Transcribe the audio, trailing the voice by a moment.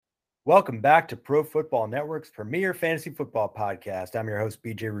Welcome back to Pro Football Network's premier fantasy football podcast. I'm your host,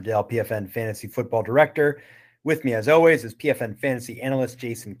 BJ Rudell, PFN Fantasy Football Director. With me, as always, is PFN Fantasy Analyst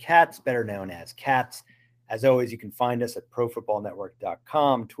Jason Katz, better known as Katz. As always, you can find us at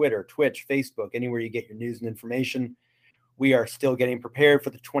profootballnetwork.com, Twitter, Twitch, Facebook, anywhere you get your news and information. We are still getting prepared for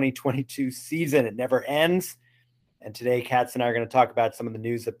the 2022 season. It never ends. And today, Katz and I are going to talk about some of the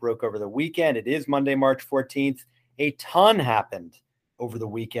news that broke over the weekend. It is Monday, March 14th. A ton happened over the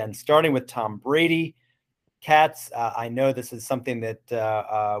weekend, starting with Tom Brady. Katz, I know this is something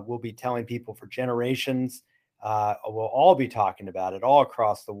that we'll be telling people for generations. We'll all be talking about it all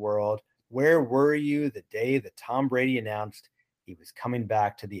across the world. Where were you the day that Tom Brady announced he was coming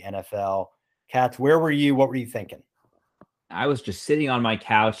back to the NFL? Katz, where were you? What were you thinking? I was just sitting on my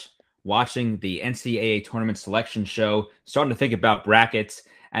couch watching the NCAA tournament selection show, starting to think about brackets.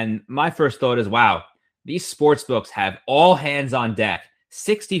 And my first thought is, wow, these sports books have all hands on deck.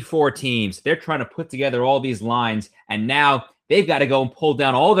 64 teams. They're trying to put together all these lines, and now they've got to go and pull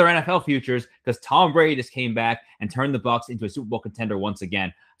down all their NFL futures because Tom Brady just came back and turned the Bucs into a Super Bowl contender once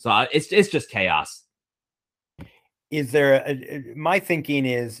again. So it's just chaos. Is there my thinking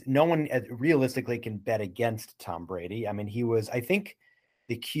is no one realistically can bet against Tom Brady. I mean, he was, I think,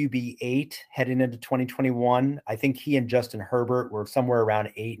 the QB8 heading into 2021. I think he and Justin Herbert were somewhere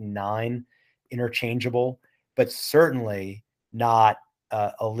around 8 and 9 interchangeable, but certainly not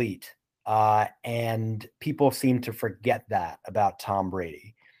elite. And people seem to forget that about Tom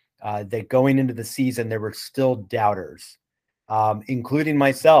Brady. That going into the season, there were still doubters, including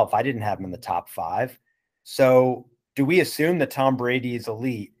myself. I didn't have him in the top 5. So do we assume that Tom Brady is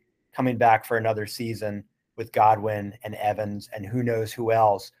elite coming back for another season with Godwin and Evans and who knows who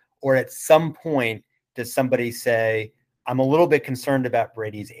else? Or at some point, does somebody say, I'm a little bit concerned about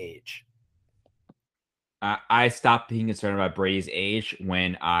Brady's age? I stopped being concerned about Brady's age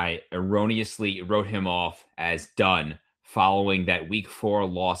when I erroneously wrote him off as done following that week 4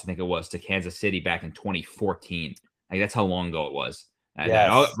 loss, I think it was, to Kansas City back in 2014. Like, that's how long ago it was.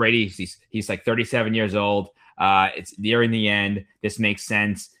 Yes. Brady, he's like 37 years old. It's nearing the end. This makes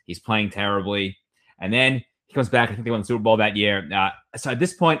sense. He's playing terribly. And then he comes back. I think they won the Super Bowl that year. So at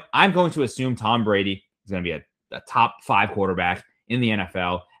this point, I'm going to assume Tom Brady is going to be a top 5 quarterback in the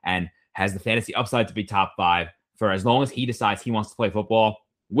NFL and has the fantasy upside to be top 5 for as long as he decides he wants to play football,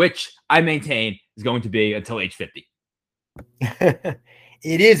 which I maintain is going to be until age 50. It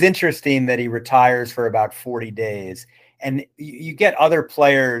is interesting that he retires for about 40 days. And you get other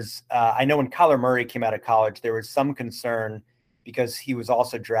players. I know when Kyler Murray came out of college, there was some concern because he was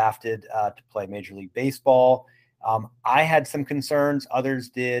also drafted to play Major League Baseball. I had some concerns. Others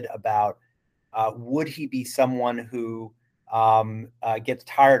did about would he be someone who gets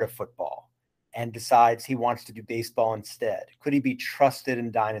tired of football and decides he wants to do baseball instead? Could he be trusted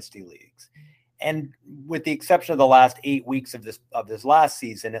in dynasty leagues? And with the exception of the last 8 weeks of this last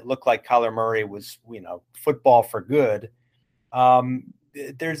season, it looked like Kyler Murray was, football for good.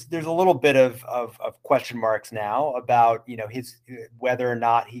 There's a little bit of question marks now about, his whether or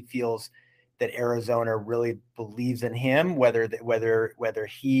not he feels that Arizona really believes in him, whether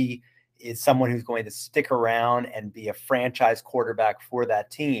he is someone who's going to stick around and be a franchise quarterback for that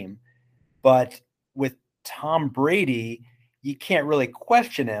team. But with Tom Brady, you can't really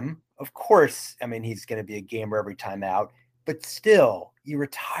question him. Of course, I mean, he's going to be a gamer every time out, but still, you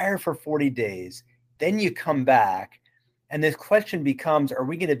retire for 40 days, then you come back, and this question becomes, are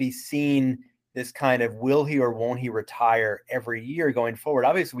we going to be seeing this kind of will he or won't he retire every year going forward?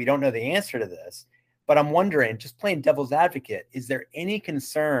 Obviously, we don't know the answer to this, but I'm wondering, just playing devil's advocate, is there any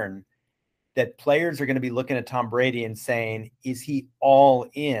concern that players are going to be looking at Tom Brady and saying, is he all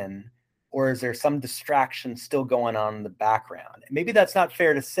in, or is there some distraction still going on in the background? And maybe that's not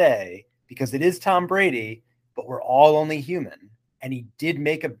fair to say because it is Tom Brady, but we're all only human. And he did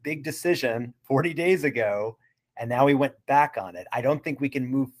make a big decision 40 days ago, and now he went back on it. I don't think we can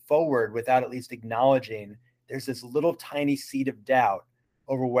move forward without at least acknowledging there's this little tiny seed of doubt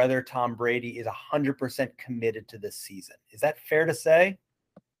over whether Tom Brady is 100% committed to this season. Is that fair to say?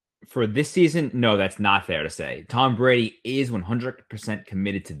 For this season, no, that's not fair to say. Tom Brady is 100%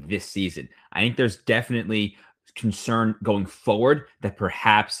 committed to this season. I think there's definitely concern going forward that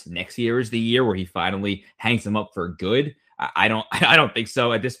perhaps next year is the year where he finally hangs him up for good. I don't think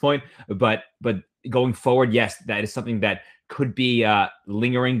so at this point, but going forward, yes, that is something that could be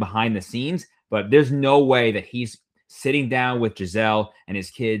lingering behind the scenes, but there's no way that he's sitting down with Giselle and his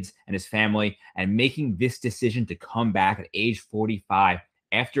kids and his family and making this decision to come back at age 45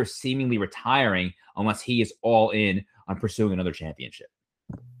 after seemingly retiring, unless he is all in on pursuing another championship.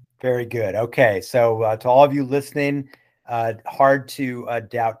 Very good. Okay, so to all of you listening, Hard to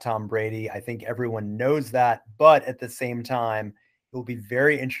doubt Tom Brady. I think everyone knows that, but at the same time, it will be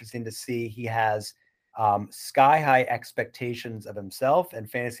very interesting to see. He has sky high expectations of himself, and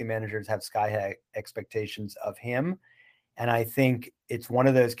fantasy managers have sky high expectations of him. And I think it's one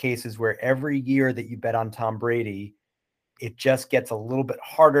of those cases where every year that you bet on Tom Brady, it just gets a little bit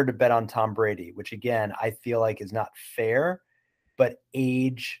harder to bet on Tom Brady, which again, I feel like is not fair, but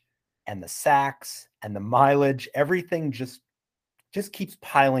age and the sacks and the mileage, everything just keeps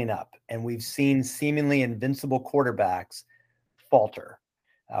piling up. And we've seen seemingly invincible quarterbacks falter.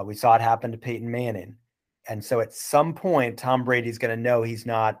 We saw it happen to Peyton Manning. And so at some point, Tom Brady's going to know he's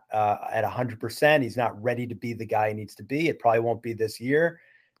not at 100%. He's not ready to be the guy he needs to be. It probably won't be this year,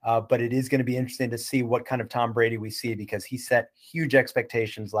 but it is going to be interesting to see what kind of Tom Brady we see, because he set huge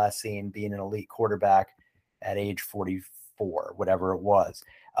expectations last season, being an elite quarterback at age 44, whatever it was.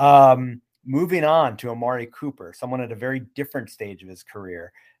 Moving on to Amari Cooper, someone at a very different stage of his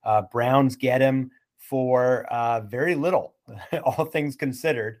career. Browns get him for very little, all things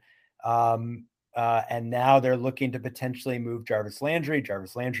considered. And now they're looking to potentially move Jarvis Landry.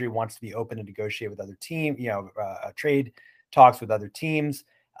 Jarvis Landry wants to be open to negotiate with other teams, trade talks with other teams.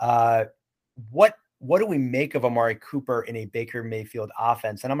 What do we make of Amari Cooper in a Baker Mayfield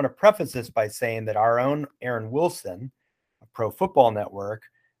offense? And I'm going to preface this by saying that our own Aaron Wilson, of Pro Football Network,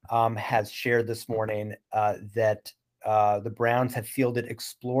 has shared this morning that the Browns have fielded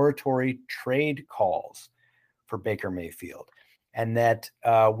exploratory trade calls for Baker Mayfield, and that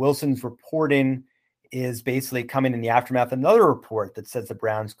Wilson's reporting is basically coming in the aftermath of another report that says the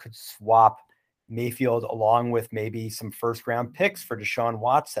Browns could swap Mayfield along with maybe some first-round picks for Deshaun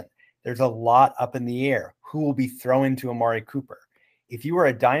Watson. There's a lot up in the air. Who will be throwing to Amari Cooper? If you are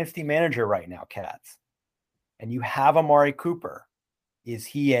a dynasty manager right now, Cats, and you have Amari Cooper, is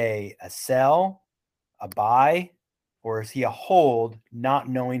he a sell, a buy, or is he a hold, not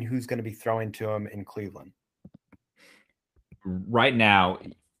knowing who's going to be throwing to him in Cleveland? Right now,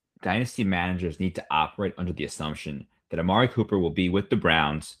 dynasty managers need to operate under the assumption that Amari Cooper will be with the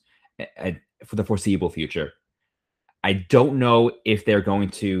Browns for the foreseeable future. I don't know if they're going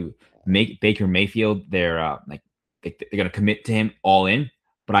to make Baker Mayfield they're going to commit to him all in,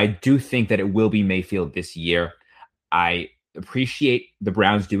 but I do think that it will be Mayfield this year. I appreciate the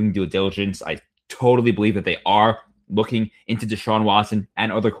Browns doing due diligence. I totally believe that they are looking into Deshaun Watson and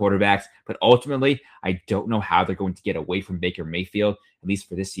other quarterbacks, but ultimately, I don't know how they're going to get away from Baker Mayfield, at least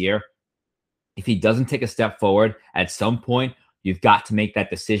for this year. If he doesn't take a step forward at some point, you've got to make that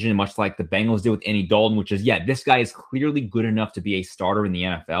decision, much like the Bengals did with Andy Dalton, which is, yeah, this guy is clearly good enough to be a starter in the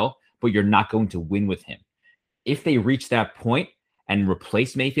NFL, but you're not going to win with him. If they reach that point and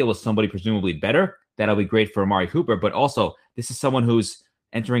replace Mayfield with somebody presumably better, that'll be great for Amari Cooper. But also, this is someone who's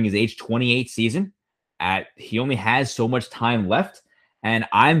entering his age 28 season. He only has so much time left, and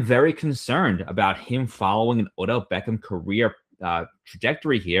I'm very concerned about him following an Odell Beckham career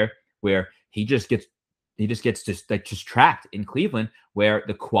trajectory here, where he just gets trapped in Cleveland, where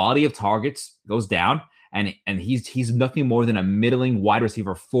the quality of targets goes down, and he's nothing more than a middling wide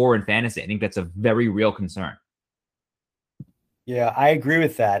receiver 4 in fantasy. I think that's a very real concern. Yeah, I agree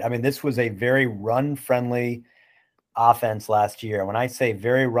with that. I mean, this was a very run-friendly offense last year. When I say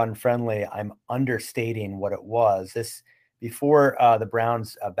very run-friendly, I'm understating what it was. This before the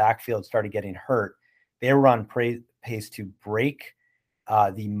Browns' backfield started getting hurt, they were on pace to break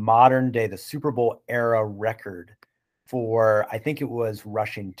the modern day, the Super Bowl era record for, I think it was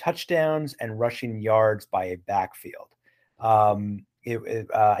rushing touchdowns and rushing yards by a backfield. I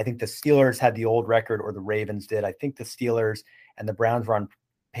think the Steelers had the old record, or the Ravens did. I think the Steelers and the Browns were on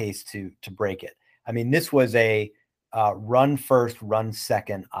pace to break it. I mean, this was a run first, run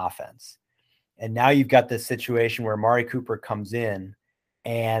second offense. And now you've got this situation where Amari Cooper comes in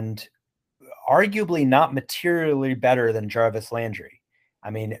and arguably not materially better than Jarvis Landry. I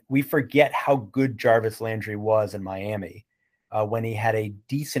mean, we forget how good Jarvis Landry was in Miami when he had a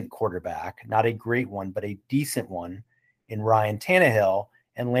decent quarterback, not a great one, but a decent one in Ryan Tannehill,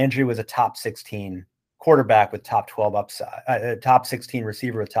 and Landry was a top 16 quarterback with top 12 upside, top 16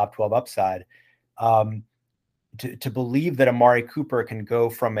 receiver with top 12 upside. To believe that Amari Cooper can go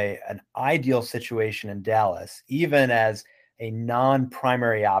from an ideal situation in Dallas, even as a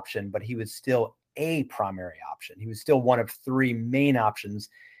non-primary option, but he was still a primary option. He was still one of 3 main options.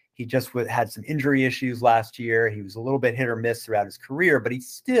 He just had some injury issues last year. He was a little bit hit or miss throughout his career, but he's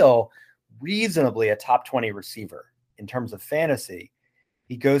still reasonably a top 20 receiver in terms of fantasy.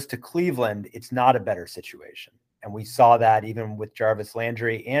 He goes to Cleveland. It's not a better situation. And we saw that even with Jarvis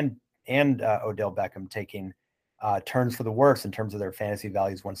Landry and Odell Beckham taking turns for the worse in terms of their fantasy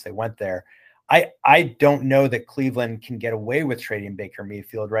values once they went there. I don't know that Cleveland can get away with trading Baker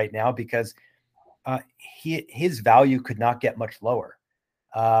Mayfield right now because his value could not get much lower.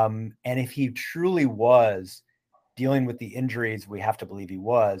 And if he truly was dealing with the injuries, we have to believe he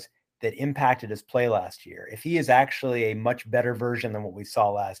was, that impacted his play last year, if he is actually a much better version than what we saw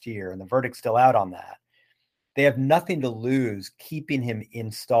last year, and the verdict's still out on that, they have nothing to lose keeping him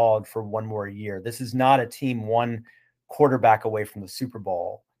installed for one more year. This is not a team one quarterback away from the Super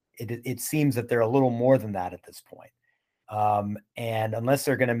Bowl. It seems that they're a little more than that at this point. And unless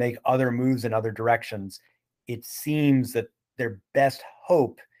they're going to make other moves in other directions, it seems that their best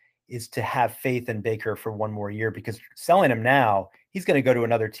hope is to have faith in Baker for one more year, because selling him now, he's going to go to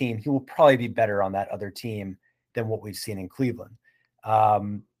another team. He will probably be better on that other team than what we've seen in Cleveland.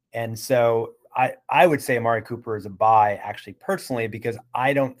 And so I would say Amari Cooper is a buy, actually, personally, because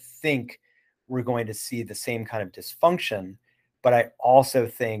I don't think we're going to see the same kind of dysfunction. But I also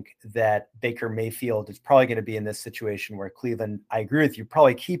think that Baker Mayfield is probably going to be in this situation where Cleveland, I agree with you,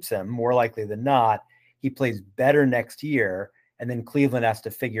 probably keeps him more likely than not. He plays better next year. And then Cleveland has to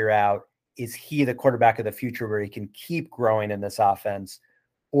figure out, is he the quarterback of the future where he can keep growing in this offense?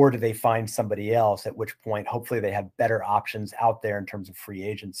 Or do they find somebody else, at which point, hopefully they have better options out there in terms of free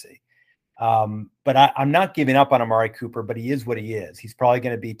agency. But I'm not giving up on Amari Cooper, but he is what he is. He's probably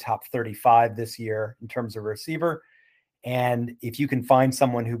going to be top 35 this year in terms of receiver. And if you can find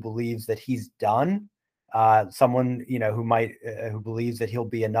someone who believes that he's done, someone, who believes that he'll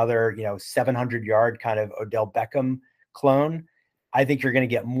be another, 700-yard kind of Odell Beckham clone, I think you're going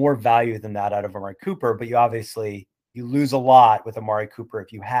to get more value than that out of Amari Cooper. But you lose a lot with Amari Cooper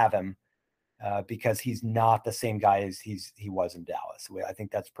if you have him, because he's not the same guy as he was in Dallas. I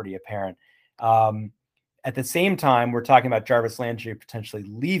think that's pretty apparent. At the same time, we're talking about Jarvis Landry potentially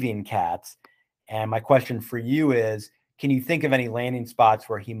leaving Cats. And my question for you is, can you think of any landing spots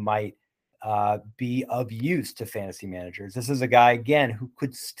where he might be of use to fantasy managers? This is a guy, again, who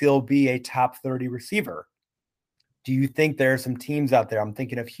could still be a top 30 receiver. Do you think there are some teams out there? I'm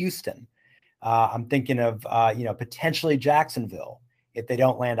thinking of Houston. I'm thinking of, potentially Jacksonville, if they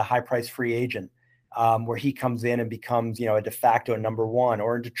don't land a high price free agent, where he comes in and becomes, a de facto number one,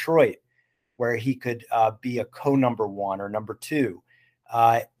 or in Detroit, where he could be a co-number one or number two.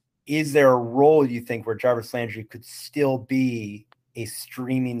 Is there a role, you think, where Jarvis Landry could still be a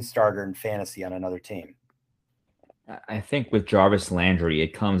streaming starter in fantasy on another team? I think with Jarvis Landry,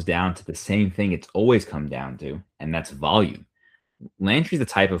 it comes down to the same thing it's always come down to, and that's volume. Landry's the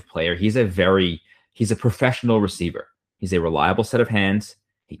type of player, he's a professional receiver. He's a reliable set of hands.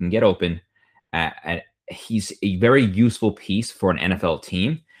 He can get open. And he's a very useful piece for an NFL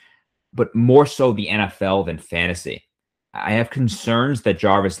team, but more so the NFL than fantasy. I have concerns that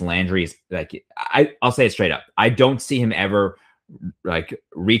Jarvis Landry is I'll say it straight up. I don't see him ever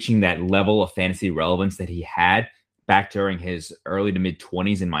reaching that level of fantasy relevance that he had back during his early to mid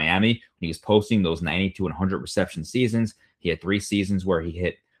 20s in Miami, when he was posting those 90 to 100 reception seasons. He had 3 seasons where he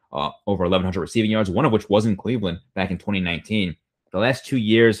hit over 1,100 receiving yards, one of which was in Cleveland back in 2019. The last 2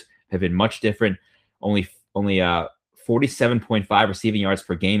 years have been much different. Only 47.5 receiving yards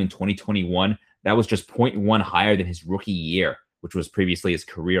per game in 2021. That was just 0.1 higher than his rookie year, which was previously his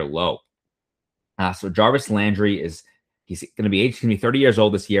career low. So Jarvis Landry he's going to be 30 years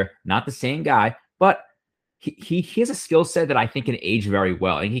old this year. Not the same guy, but he has a skill set that I think can age very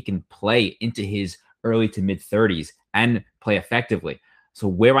well. I think he can play into his early to mid 30s and play effectively. So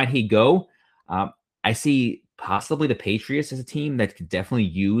where might he go? I see possibly the Patriots as a team that could definitely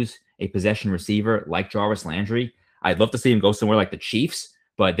use a possession receiver like Jarvis Landry. I'd love to see him go somewhere like the Chiefs,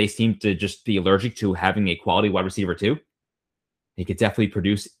 but they seem to just be allergic to having a quality wide receiver too. He could definitely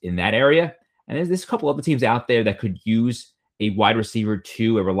produce in that area. And there's a couple other teams out there that could use a wide receiver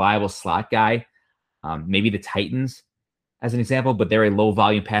too, a reliable slot guy. Maybe the Titans as an example, but they're a low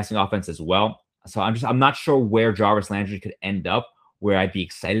volume passing offense as well. So I'm not sure where Jarvis Landry could end up, where I'd be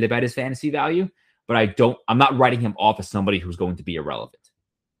excited about his fantasy value, but I'm not writing him off as somebody who's going to be irrelevant.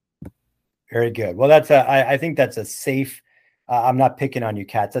 Very good. Well, I think that's a safe, I'm not picking on you,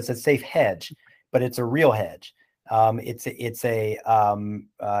 Cats. That's a safe hedge, but it's a real hedge. It's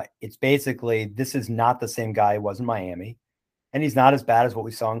basically, this is not the same guy who was in Miami, and he's not as bad as what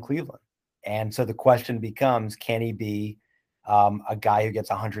we saw in Cleveland. And so the question becomes, can he be a guy who gets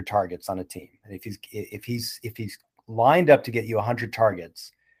 100 targets on a team? And if he's lined up to get you 100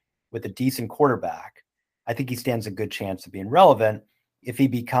 targets with a decent quarterback, I think he stands a good chance of being relevant. If he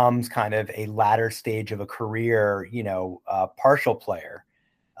becomes kind of a latter stage of a career, partial player,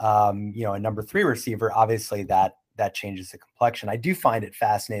 a number 3 receiver, obviously that changes the complexion. I do find it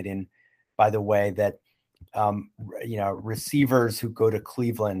fascinating, by the way, that receivers who go to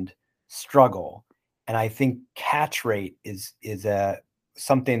Cleveland struggle. And I think catch rate is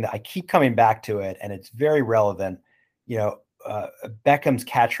something that I keep coming back to it, and it's very relevant. Beckham's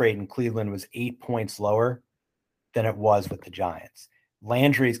catch rate in Cleveland was 8 points lower than it was with the Giants.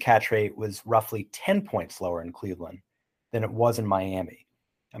 Landry's catch rate was roughly 10 points lower in Cleveland than it was in Miami.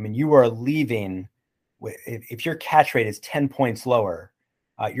 I mean, you are leaving, if your catch rate is 10 points lower,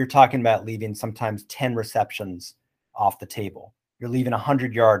 you're talking about leaving sometimes 10 receptions off the table. You're leaving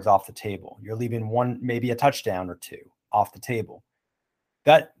 100 yards off the table. You're leaving one, maybe a touchdown or two off the table.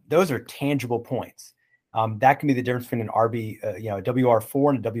 Those are tangible points. That can be the difference between an a WR4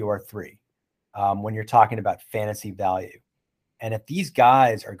 and a WR3 when you're talking about fantasy value. And if these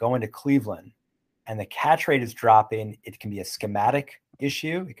guys are going to Cleveland and the catch rate is dropping, it can be a schematic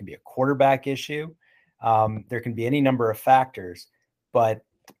issue. It can be a quarterback issue. There can be any number of factors, but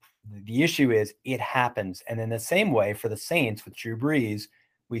the issue is it happens. And in the same way for the Saints with Drew Brees,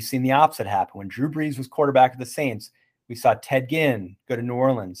 we've seen the opposite happen. When Drew Brees was quarterback of the Saints, we saw Ted Ginn go to New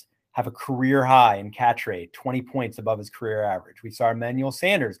Orleans, have a career high in catch rate, 20 points above his career average. We saw Emmanuel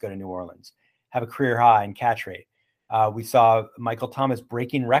Sanders go to New Orleans, have a career high in catch rate. We saw Michael Thomas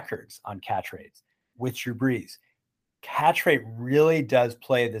breaking records on catch rates with Drew Brees. Catch rate really does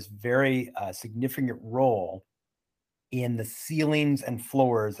play this very significant role in the ceilings and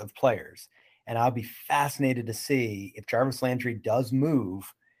floors of players. And I'll be fascinated to see if Jarvis Landry does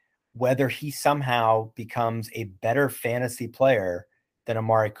move, whether he somehow becomes a better fantasy player than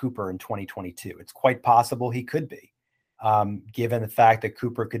Amari Cooper in 2022. It's quite possible he could be, given the fact that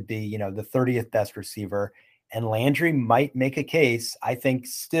Cooper could be, the 30th best receiver. And Landry might make a case, I think,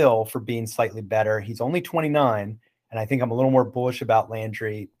 still for being slightly better. He's only 29, and I think I'm a little more bullish about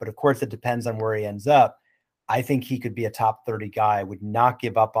Landry. But of course, it depends on where he ends up. I think he could be a top 30 guy. I would not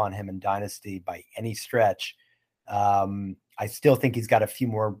give up on him in Dynasty by any stretch. I still think he's got a few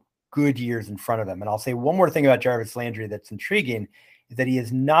more good years in front of him. And I'll say one more thing about Jarvis Landry that's intriguing is that he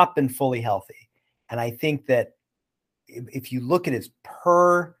has not been fully healthy. And I think that if you look at his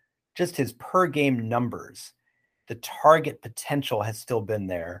per game numbers, the target potential has still been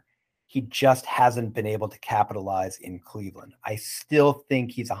there. He just hasn't been able to capitalize in Cleveland. I still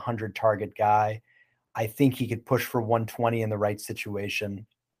think he's a 100 target guy. I think he could push for 120 in the right situation.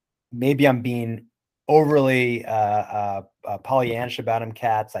 Maybe I'm being overly Pollyannish about him,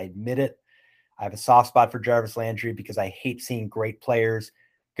 Cats. I admit it. I have a soft spot for Jarvis Landry because I hate seeing great players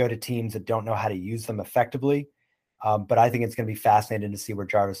go to teams that don't know how to use them effectively. But I think it's going to be fascinating to see where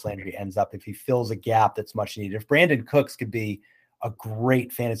Jarvis Landry ends up if he fills a gap that's much needed. If Brandon Cooks could be a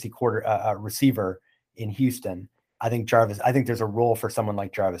great fantasy receiver in Houston, I think there's a role for someone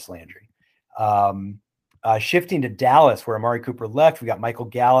like Jarvis Landry. Shifting to Dallas, where Amari Cooper left, we got Michael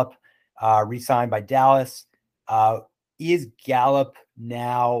Gallup re-signed by Dallas. Is Gallup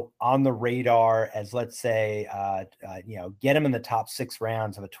now on the radar as, let's say, get him in the top 6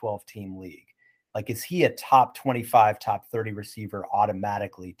 rounds of a 12-team league? Like, is he a top 25, top 30 receiver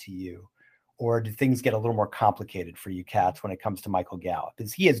automatically to you? Or do things get a little more complicated for you, Cats, when it comes to Michael Gallup?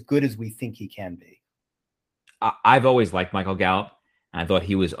 Is he as good as we think he can be? I've always liked Michael Gallup. I thought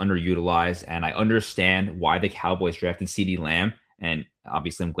he was underutilized, and I understand why the Cowboys drafted CeeDee Lamb, and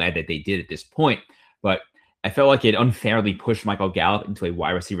obviously I'm glad that they did at this point. But I felt like it unfairly pushed Michael Gallup into a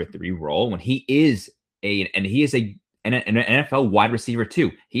wide receiver 3 role when he is an NFL wide receiver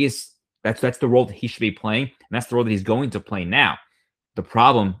 2. That's the role that he should be playing, and that's the role that he's going to play now.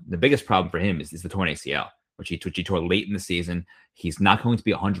 The biggest problem for him is the torn ACL, which he tore late in the season. He's not going to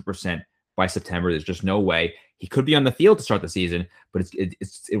be 100% by September. There's just no way. He could be on the field to start the season, but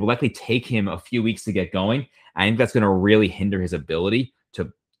it will likely take him a few weeks to get going. I think that's going to really hinder his ability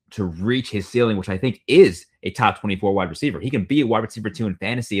to reach his ceiling, which I think is a top 24 wide receiver. He can be a wide receiver 2 in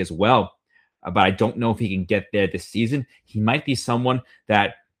fantasy as well, but I don't know if he can get there this season. He might be someone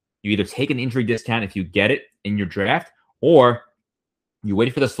that you either take an injury discount if you get it in your draft, or you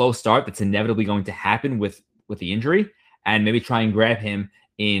wait for the slow start that's inevitably going to happen with the injury, and maybe try and grab him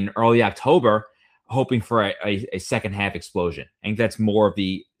in early October, hoping for a second half explosion. I think that's more of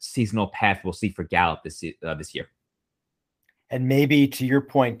the seasonal path we'll see for Gallup this year. And maybe, to your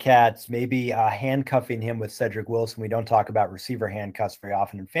point, Cats, maybe handcuffing him with Cedric Wilson. We don't talk about receiver handcuffs very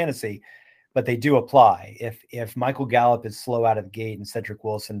often in fantasy, but they do apply. If Michael Gallup is slow out of the gate and Cedric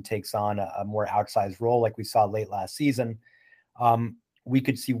Wilson takes on a more outsized role like we saw late last season, we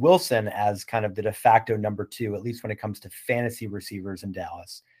could see Wilson as kind of the de facto number 2, at least when it comes to fantasy receivers in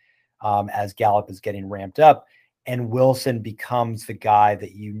Dallas, as Gallup is getting ramped up. And Wilson becomes the guy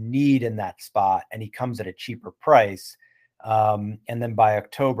that you need in that spot, and he comes at a cheaper price. And then by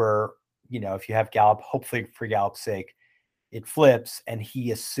October, if you have Gallup, hopefully for Gallup's sake, it flips and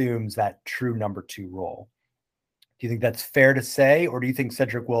he assumes that true number 2 role. Do you think that's fair to say, or do you think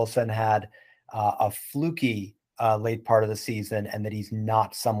Cedric Wilson had a fluky late part of the season and that he's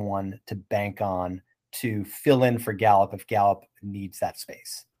not someone to bank on to fill in for Gallup if Gallup needs that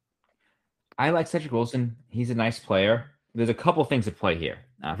space? I like Cedric Wilson. He's a nice player. There's a couple things at play here.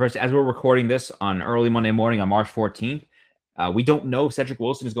 First, as we're recording this on early Monday morning on March 14th, we don't know if Cedric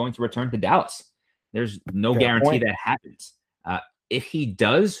Wilson is going to return to Dallas. There's no Fair guarantee point. that happens. If he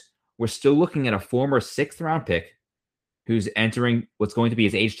does, we're still looking at a former 6th-round pick who's entering what's going to be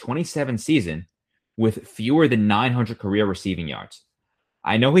his age 27 season with fewer than 900 career receiving yards.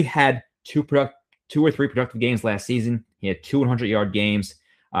 I know he had two or three productive games last season. He had 200-yard games.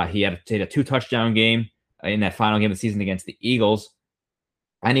 He had a 2-touchdown game in that final game of the season against the Eagles.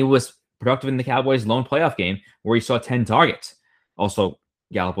 And he was productive in the Cowboys' lone playoff game where he saw 10 targets. Also,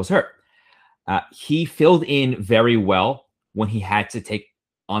 Gallup was hurt. He filled in very well when he had to take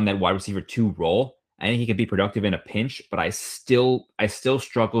on that wide receiver 2 role. I think he could be productive in a pinch, but I still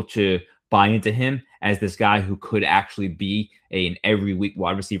struggle to buy into him as this guy who could actually be an every week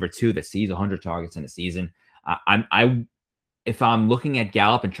wide receiver 2 that sees 100 targets in a season. If I'm looking at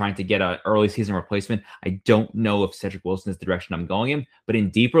Gallup and trying to get an early season replacement, I don't know if Cedric Wilson is the direction I'm going in. But in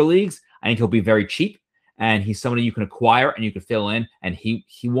deeper leagues, I think he'll be very cheap, and he's somebody you can acquire and you can fill in, and he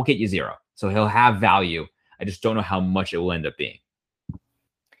won't get you 0. So he'll have value. I just don't know how much it will end up being.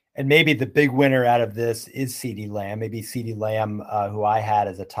 And maybe the big winner out of this is CeeDee Lamb. Maybe CeeDee Lamb, who I had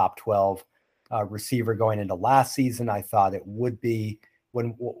as a top 12 receiver going into last season. I thought it would be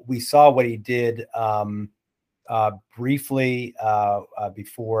when we saw what he did briefly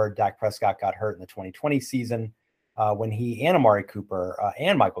before Dak Prescott got hurt in the 2020 season, when he and Amari Cooper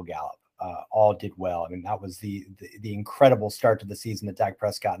and Michael Gallup all did well. I mean, that was the incredible start to the season that Dak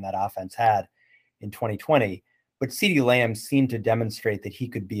Prescott and that offense had in 2020. But CeeDee Lamb seemed to demonstrate that he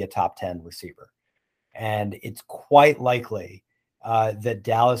could be a top 10 receiver. And it's quite likely that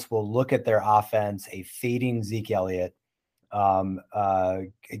Dallas will look at their offense, a fading Zeke Elliott,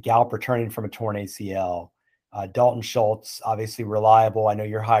 Gallup returning from a torn ACL, Dalton Schultz, obviously reliable. I know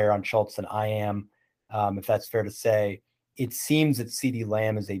you're higher on Schultz than I am, if that's fair to say. It seems that CeeDee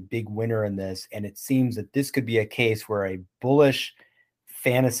Lamb is a big winner in this, and it seems that this could be a case where a bullish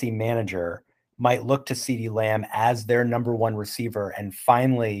fantasy manager might look to CeeDee Lamb as their number 1 receiver and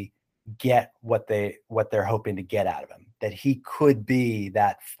finally get what they're hoping to get out of him, that he could be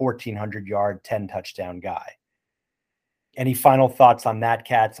that 1,400-yard, 10-touchdown guy. Any final thoughts on that,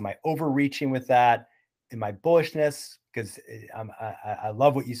 Katz? Am I overreaching with that? In my bullishness? Because I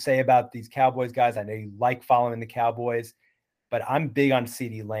love what you say about these Cowboys guys. I know you like following the Cowboys, but I'm big on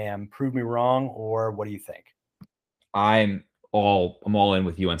CeeDee Lamb. Prove me wrong, or what do you think? I'm all in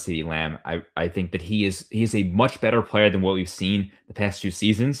with you on CeeDee Lamb. I think that he is a much better player than what we've seen the past 2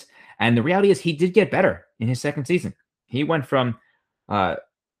 seasons. And the reality is he did get better in his second season. He went from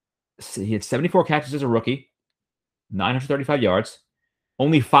he had 74 catches as a rookie, 935 yards,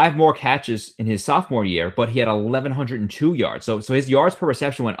 only 5 more catches in his sophomore year, but he had 1,102 yards. So his yards per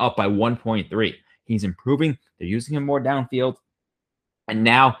reception went up by 1.3. He's improving. They're using him more downfield. And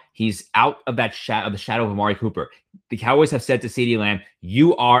now he's out of the shadow of Amari Cooper. The Cowboys have said to CeeDee Lamb,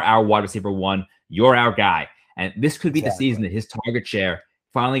 "You are our wide receiver 1. You're our guy." And this could be the season that his target share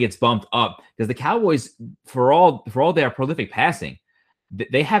finally gets bumped up, because the Cowboys, for all their prolific passing,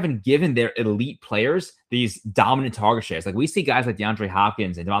 they haven't given their elite players these dominant target shares. Like we see guys like DeAndre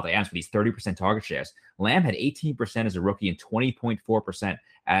Hopkins and Devontae Adams with these 30% target shares. Lamb had 18% as a rookie and 20.4%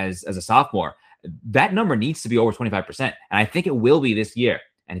 as a sophomore. That number needs to be over 25%. And I think it will be this year.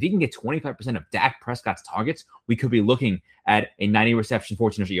 And if he can get 25% of Dak Prescott's targets, we could be looking at a 90 reception,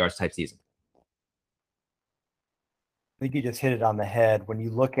 1,400 yards type season. I think you just hit it on the head. When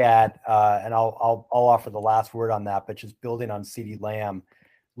you look at, and I'll offer the last word on that, but just building on CeeDee Lamb,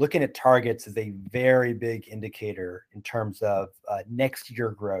 looking at targets is a very big indicator in terms of next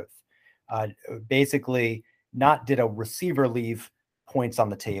year growth. Basically, not did a receiver leave points on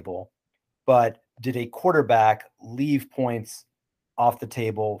the table, but did a quarterback leave points off the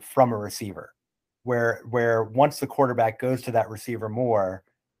table from a receiver? Where once the quarterback goes to that receiver more,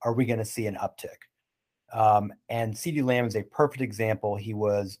 are we going to see an uptick? And CeeDee Lamb is a perfect example. He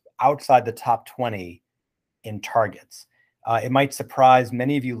was outside the top 20 in targets. It might surprise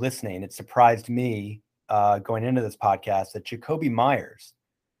many of you listening. It surprised me going into this podcast that Jacoby Myers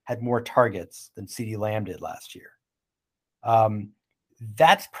had more targets than CeeDee Lamb did last year.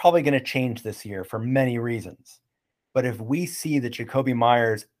 That's probably going to change this year for many reasons. But if we see that Jacoby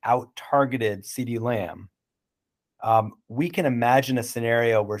Myers out-targeted CeeDee Lamb, we can imagine a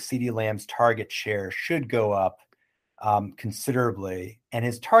scenario where CeeDee Lamb's target share should go up considerably, and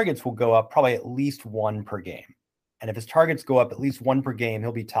his targets will go up probably at least one per game. And if his targets go up at least one per game,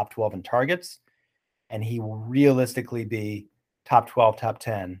 he'll be top 12 in targets, and he will realistically be top 12, top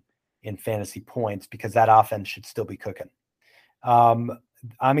 10 in fantasy points because that offense should still be cooking. I'm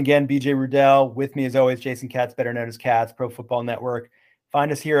again BJ Rudell. With me as always, Jason Katz, better known as Katz, Pro Football Network.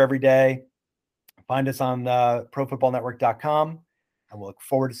 Find us here every day. Find us on profootballnetwork.com, and we'll look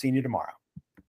forward to seeing you tomorrow.